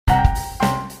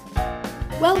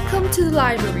Welcome to the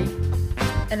library,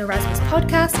 an Erasmus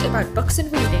podcast about books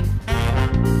and reading.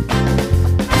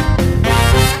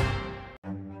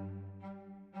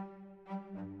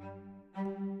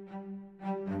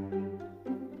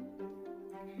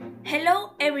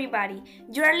 Hello everybody,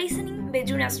 you are listening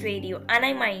Bejuna's Radio and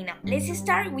I'm Marina. Let's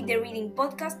start with the reading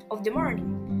podcast of the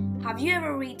morning. Have you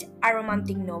ever read a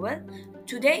romantic novel?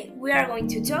 Today we are going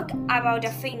to talk about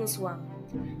a famous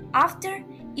one. After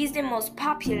is the most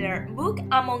popular book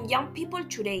among young people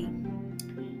today.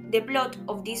 The plot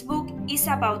of this book is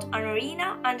about an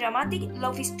original and dramatic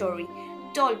love story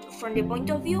told from the point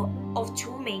of view of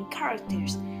two main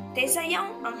characters, Tessa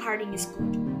Young and Harding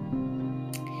Scott.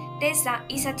 Tessa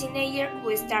is a teenager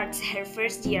who starts her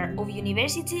first year of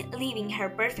university leaving her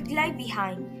perfect life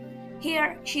behind.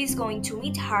 Here, she is going to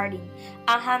meet Harding,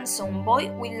 a handsome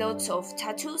boy with lots of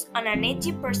tattoos and an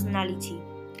edgy personality.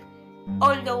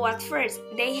 Although at first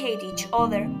they hate each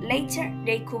other, later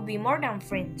they could be more than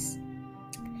friends.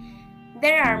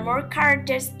 There are more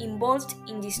characters involved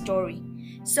in this story.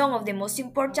 Some of the most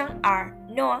important are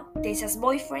Noah, Tessa's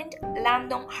boyfriend,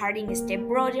 Landon, Harding's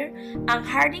stepbrother, and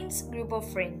Harding's group of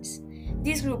friends.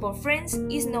 This group of friends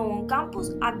is known on campus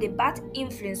as the bad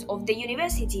influence of the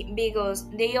university because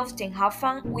they often have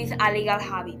fun with illegal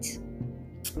habits.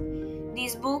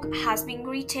 This book has been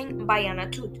written by Anna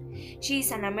Todd. She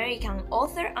is an American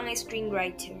author and a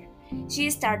screenwriter. She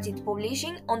started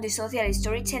publishing on the social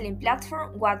storytelling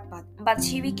platform Wattpad, but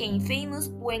she became famous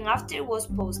when After was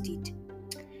posted.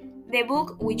 The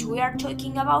book which we are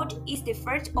talking about is the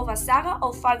first of a saga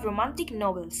of 5 romantic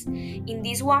novels. In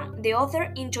this one, the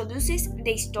author introduces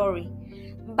the story,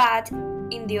 but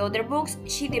in the other books,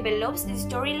 she develops the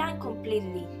storyline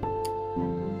completely.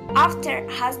 After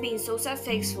has been so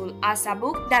successful as a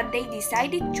book that they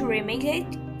decided to remake it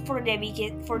for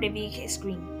the big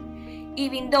screen.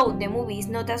 Even though the movie is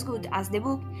not as good as the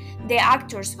book, the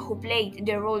actors who played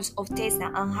the roles of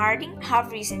Tessa and Harding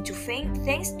have risen to fame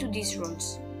thanks to these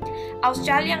roles.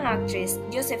 Australian actress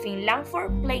Josephine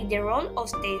Langford played the role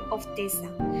of Tessa.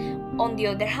 On the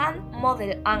other hand,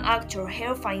 model and actor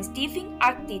Herfine Stephen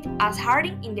acted as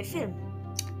Harding in the film.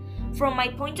 From my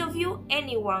point of view,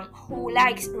 anyone who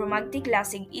likes romantic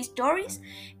classic stories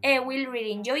will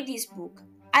really enjoy this book.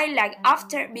 I like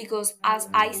After because, as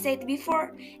I said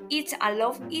before, it's a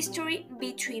love history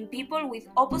between people with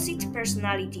opposite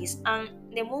personalities, and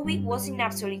the movie was in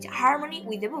absolute harmony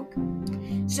with the book.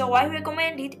 So I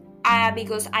recommend it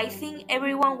because I think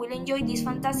everyone will enjoy this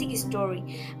fantastic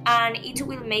story, and it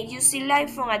will make you see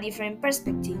life from a different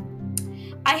perspective.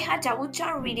 I had a good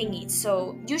time reading it,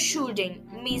 so you shouldn't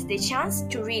miss the chance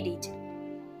to read it.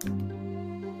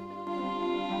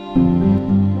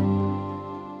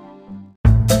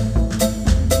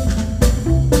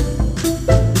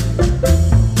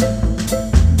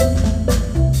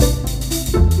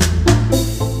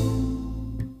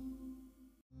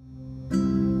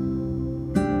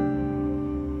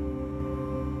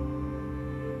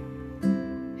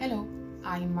 Hello,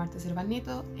 I'm Marta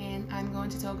Cervanito and I'm going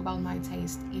to talk about my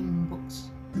taste in books.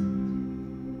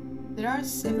 There are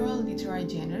several literary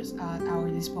genres at our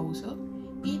disposal,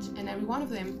 each and every one of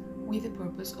them with the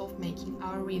purpose of making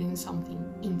our reading something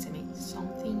intimate,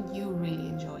 something you really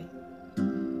enjoy.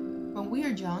 When we are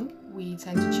young, we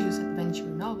tend to choose adventure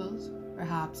novels,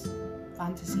 perhaps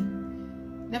fantasy.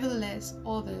 Nevertheless,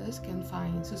 others can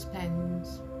find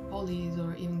suspense, police,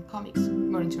 or even comics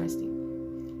more interesting.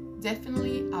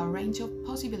 Definitely a range of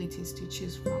possibilities to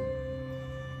choose from.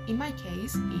 In my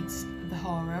case, it's the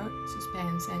horror,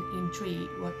 suspense, and intrigue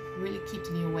what really keeps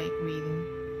me awake reading.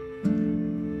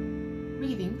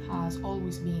 Reading has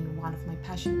always been one of my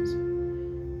passions.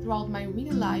 Throughout my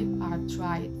reading life, I've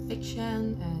tried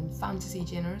fiction and fantasy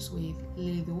genres with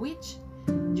Lily the Witch,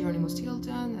 Jerónimo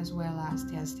Stilton, as well as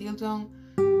Thea Stilton,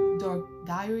 Dark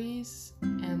Diaries,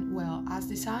 and well, as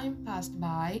the time passed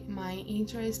by, my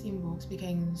interest in books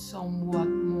became somewhat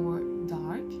more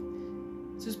dark.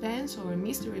 Suspense or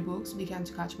mystery books began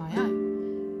to catch my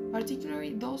eye,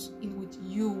 particularly those in which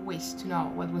you wish to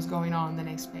know what was going on the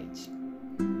next page.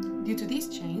 Due to this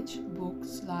change,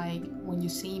 books like When You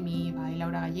See Me by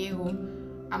Laura Gallego,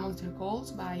 A Monster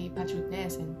Calls by Patrick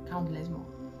Ness, and countless more.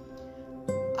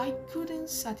 I couldn't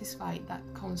satisfy that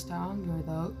constant hunger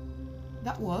though.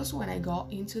 That was when I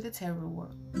got into the terror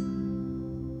world.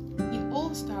 It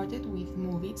all started with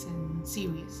movies and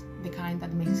series, the kind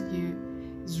that makes you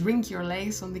shrink your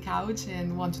legs on the couch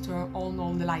and want to turn on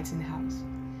all the lights in the house.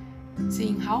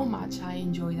 Seeing how much I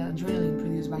enjoyed the adrenaline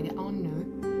produced by the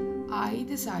unknown, I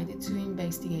decided to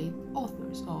investigate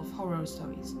authors of horror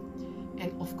stories.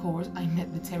 And of course, I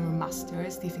met the terror master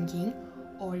Stephen King,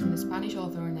 or even a Spanish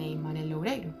author named Manuel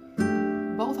Loureiro.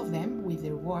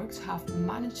 works have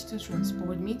managed to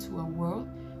transport me to a world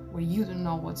where you don't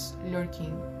know what's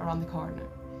lurking around the corner,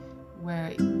 where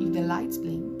if the lights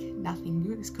blink, nothing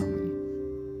good is coming.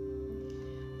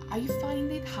 I find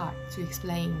it hard to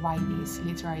explain why this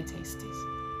literary taste is.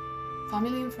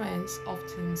 Family and friends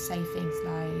often say things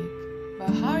like, but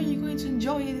how are you going to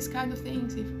enjoy these kind of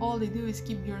things if all they do is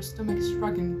keep your stomach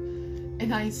struggling?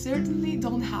 And I certainly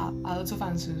don't have a lot of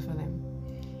answers for them.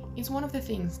 It's one of the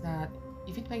things that,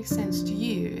 if it makes sense to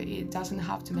you, it doesn't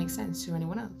have to make sense to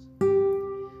anyone else.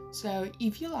 So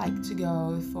if you like to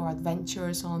go for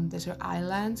adventures on desert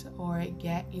islands or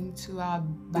get into a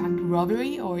bank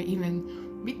robbery or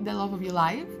even meet the love of your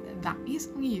life, that is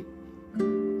on you.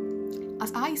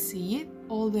 As I see it,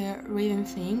 all the reading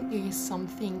thing is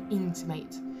something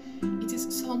intimate. It is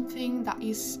something that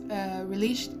is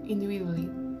released individually.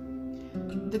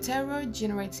 The terror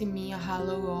generates in me a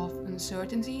halo of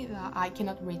uncertainty that I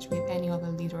cannot reach with any other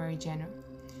literary genre.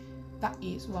 That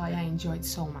is why I enjoy it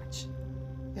so much.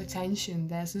 The tension,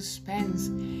 the suspense,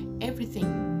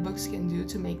 everything books can do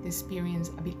to make the experience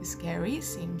a bit scary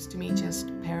seems to me just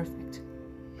perfect.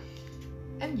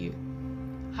 And you?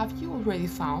 Have you already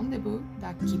found the book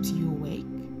that keeps you awake?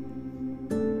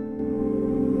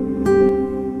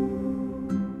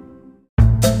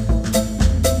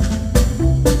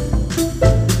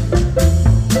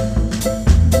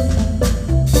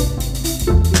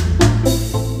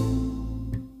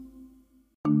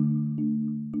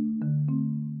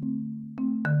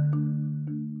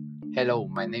 Hello,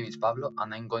 my name is Pablo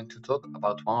and I'm going to talk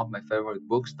about one of my favorite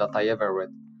books that I ever read,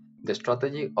 The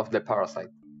Strategy of the Parasite.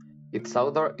 Its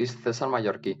author is César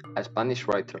Mallorquí, a Spanish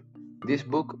writer. This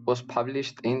book was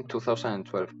published in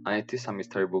 2012 and it is a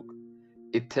mystery book.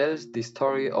 It tells the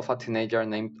story of a teenager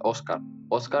named Oscar.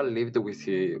 Oscar lived with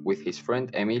his friend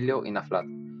Emilio in a flat.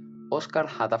 Oscar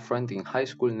had a friend in high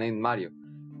school named Mario,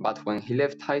 but when he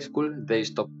left high school, they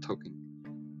stopped talking.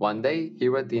 One day, he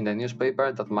read in the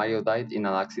newspaper that Mario died in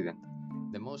an accident.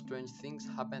 The most strange things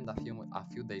happened a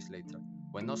few days later,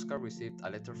 when Oscar received a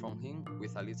letter from him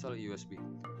with a little USB.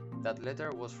 That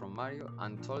letter was from Mario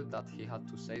and told that he had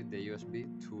to save the USB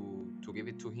to give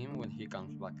it to him when he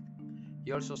comes back.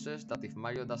 He also says that if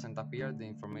Mario doesn't appear, the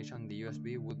information in the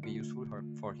USB would be useful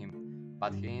for him,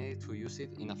 but he needed to use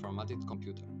it in a formatted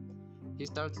computer. He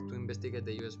started to investigate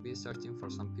the USB, searching for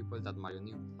some people that Mario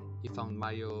knew. He found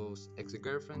Mario's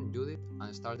ex-girlfriend, Judith,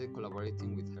 and started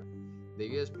collaborating with her. The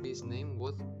USB's name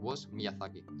was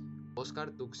Miyazaki.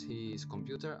 Oscar took his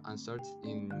computer and searched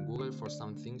in Google for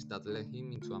some things that led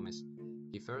him into a mess.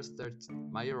 He first searched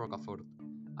Mario Rocafort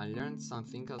and learned some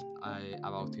things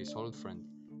about his old friend,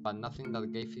 but nothing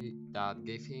that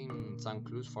gave him some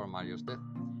clues for Mario's death.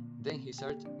 Then he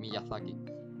searched Miyazaki,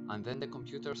 and then the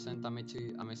computer sent a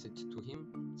message to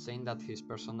him saying that his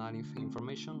personal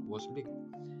information was leaked.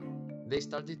 They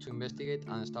started to investigate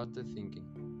and started thinking,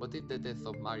 what if the death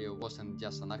of Mario wasn't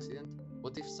just an accident?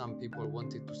 What if some people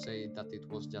wanted to say that it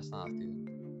was just an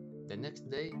accident? The next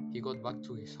day, he got back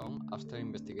to his home after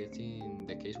investigating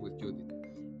the case with Judith.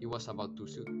 He was about to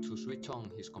switch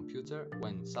on his computer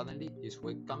when suddenly his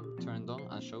webcam turned on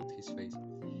and showed his face.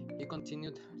 He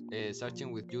continued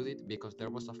searching with Judith because there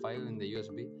was a file in the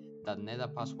USB that needed a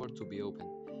password to be opened.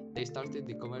 They started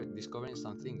discovering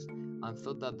some things and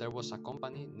thought that there was a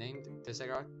company named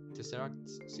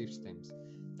Tesseract Systems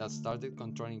that started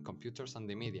controlling computers and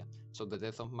the media, so the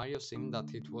death of Mario seemed that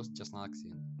it was just an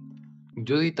accident.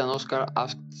 Judith and Oscar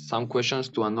asked some questions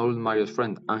to an old Mario's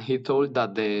friend, and he told them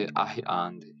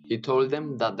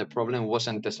that the problem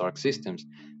wasn't Tesseract Systems,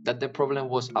 that the problem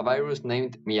was a virus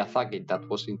named Miyazaki that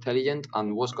was intelligent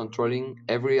and was controlling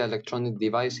every electronic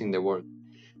device in the world.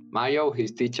 Mario,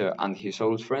 his teacher, and his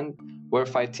old friend were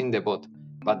fighting the bot,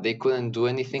 but they couldn't do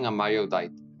anything and Mario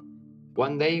died.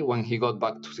 One day, when he got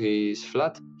back to his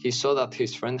flat, he saw that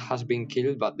his friend has been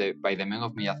killed by the men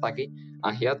of Miyazaki,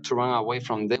 and he had to run away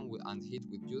from them and hid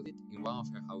with Judith in one of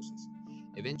her houses.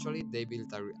 Eventually, they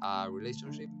built a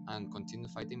relationship and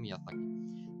continued fighting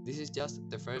Miyazaki. This is just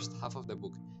the first half of the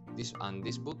book. This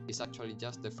book is actually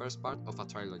just the first part of a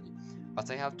trilogy, but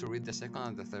I have to read the second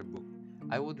and the third book.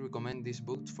 I would recommend this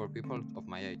book for people of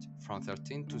my age, from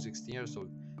 13 to 16 years old,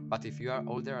 but if you are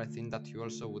older, I think that you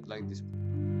also would like this book.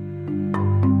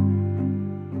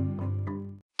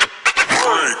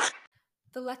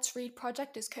 The Let's Read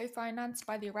project is co-financed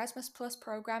by the Erasmus Plus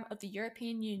program of the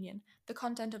European Union. The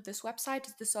content of this website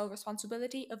is the sole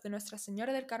responsibility of the Nuestra Señora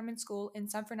del Carmen School in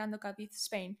San Fernando, Cádiz,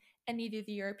 Spain, and neither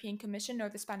the European Commission nor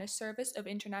the Spanish Service of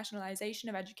Internationalization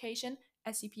of Education,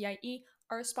 SCPIE,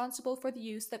 are responsible for the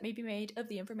use that may be made of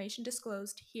the information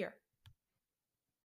disclosed here.